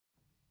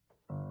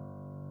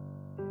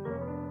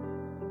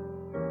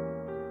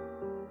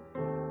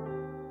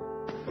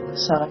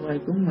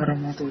Assalamualaikum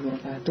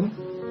warahmatullahi wabarakatuh.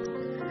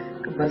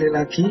 Kembali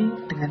lagi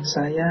dengan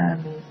saya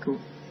Niku.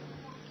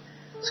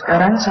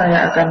 Sekarang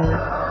saya akan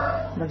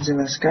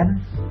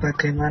menjelaskan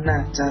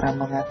bagaimana cara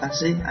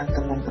mengatasi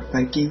atau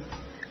memperbaiki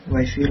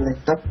Wifi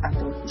laptop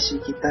atau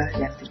PC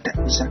kita yang tidak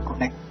bisa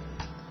connect.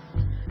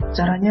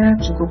 Caranya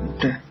cukup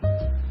mudah.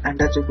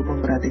 Anda cukup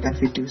memperhatikan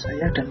video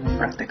saya dan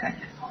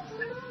mempraktekannya.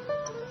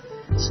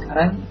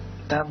 Sekarang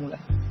kita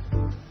mulai.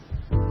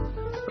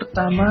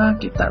 Pertama,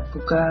 kita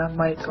buka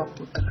My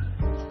Computer.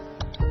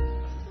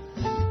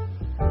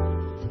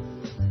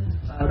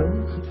 Lalu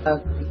kita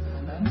klik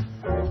kanan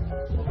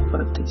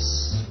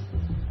Properties.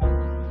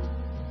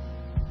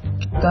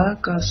 Kita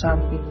ke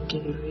samping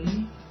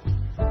kiri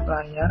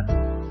layar,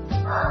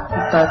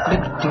 kita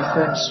klik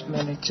Device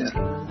Manager.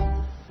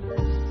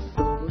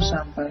 Tunggu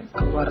sampai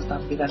keluar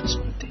tampilan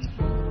seperti ini.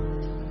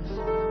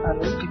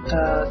 Lalu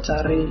kita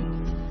cari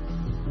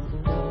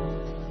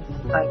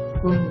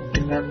icon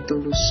dengan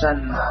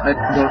tulisan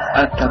network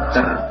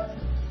adapter.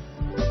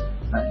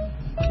 Nah,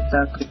 kita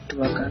klik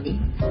dua kali.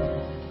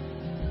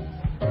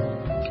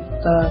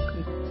 Kita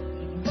klik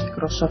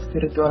Microsoft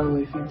Virtual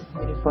Wifi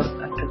Mini-Port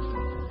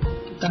Adapter.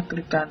 Kita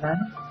klik kanan,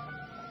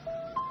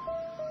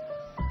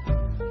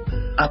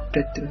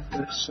 update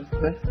driver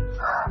software.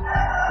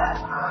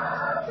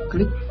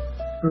 Klik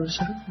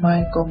browser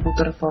My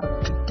Computer for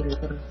the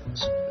driver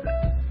software.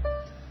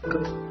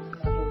 Lalu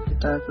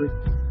kita klik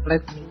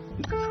Let me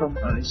pick from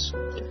a list.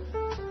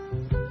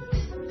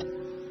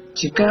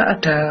 Jika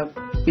ada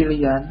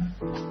pilihan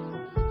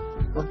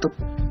untuk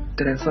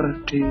driver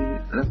di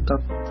laptop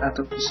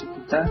atau PC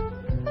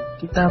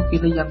kita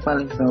pilih yang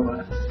paling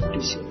bawah. Di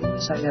sini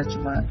saya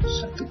cuma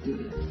satu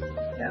pilihan.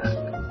 Ya,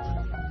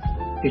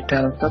 beda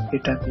laptop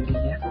beda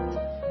pilihnya.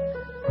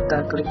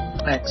 Kita klik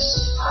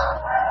next.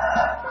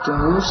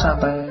 Tunggu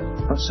sampai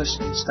proses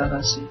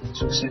instalasi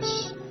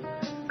sukses.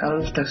 Kalau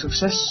sudah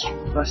sukses,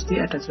 pasti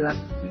ada tulisan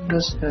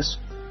Windows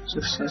has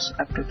success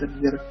updated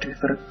your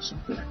driver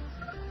software.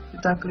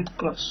 Kita klik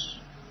close.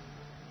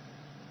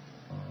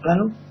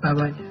 Lalu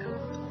bawahnya.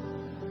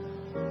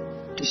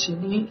 Di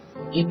sini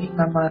ini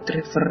nama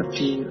driver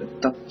di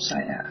laptop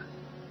saya.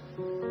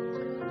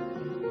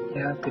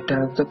 Ya,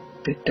 beda laptop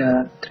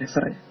beda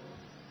driver ya.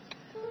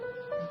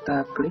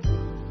 Kita klik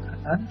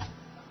kanan,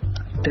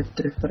 update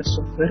driver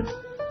software.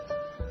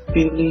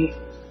 Pilih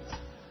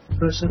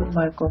browser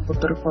My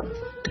Computer for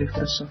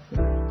driver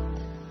software.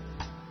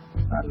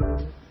 Lalu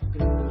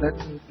let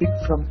me pick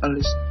from a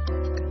list.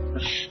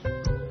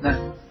 Nah,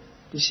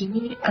 di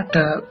sini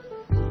ada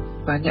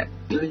banyak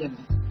pilihan.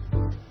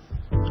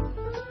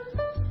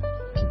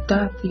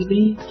 Kita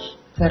pilih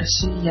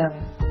versi yang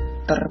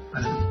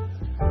terbaru.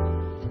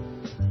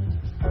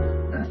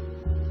 Nah,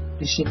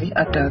 di sini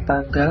ada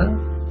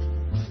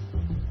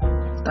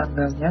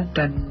tanggalnya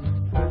dan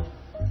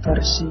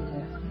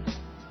versinya.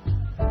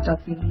 Kita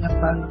pilih yang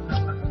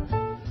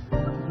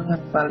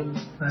paling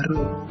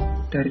baru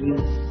dari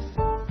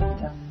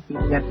yang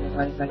pilihan yang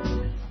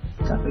lain-lainnya.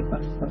 Kita klik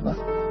paling bawah,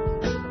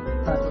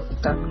 lalu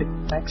kita klik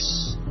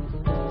next.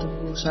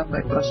 Tunggu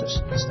sampai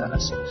proses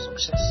instalasi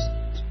sukses.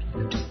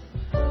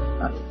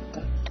 Lalu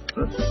kita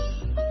close.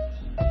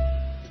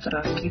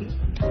 Terakhir,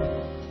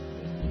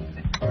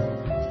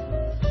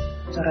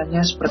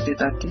 caranya seperti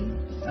tadi.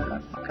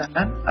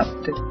 Kanan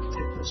update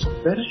driver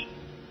software,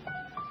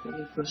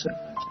 pilih browser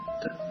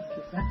manager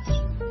device,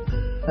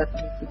 let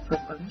me pick from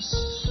a list.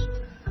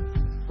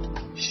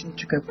 Di sini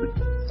juga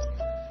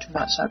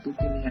cuma satu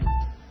pilihan.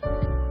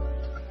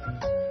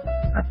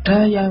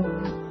 Ada yang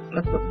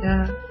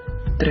laptopnya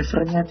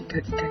drivernya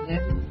tiga-tiganya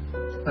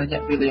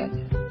banyak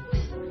pilihannya.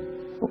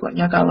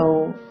 Pokoknya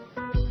kalau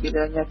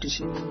pilihannya di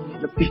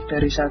sini lebih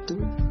dari satu,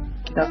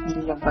 kita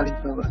pilih yang paling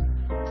bawah.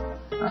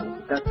 Lalu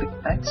kita klik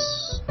next.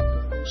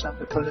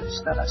 Sampai proses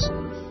instalasi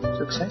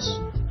sukses.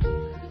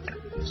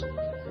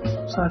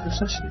 Setelah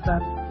sukses kita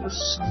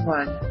close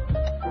semuanya.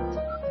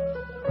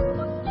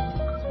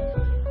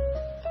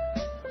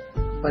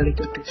 Kembali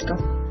ke desktop.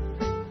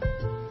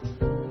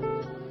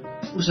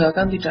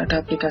 Usahakan tidak ada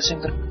aplikasi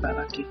yang terbuka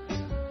lagi.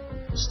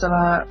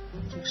 Setelah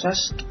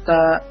sukses,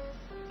 kita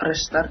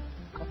restart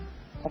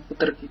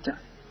komputer kita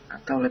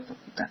atau laptop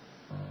kita.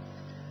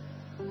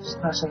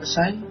 Setelah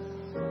selesai,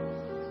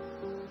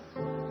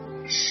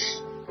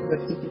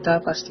 Wifi kita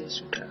pasti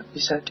sudah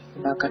bisa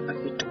digunakan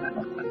lagi dengan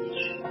normal.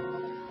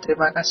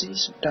 Terima kasih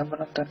sudah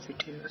menonton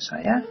video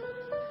saya.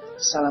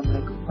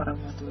 Assalamualaikum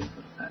warahmatullahi wabarakatuh.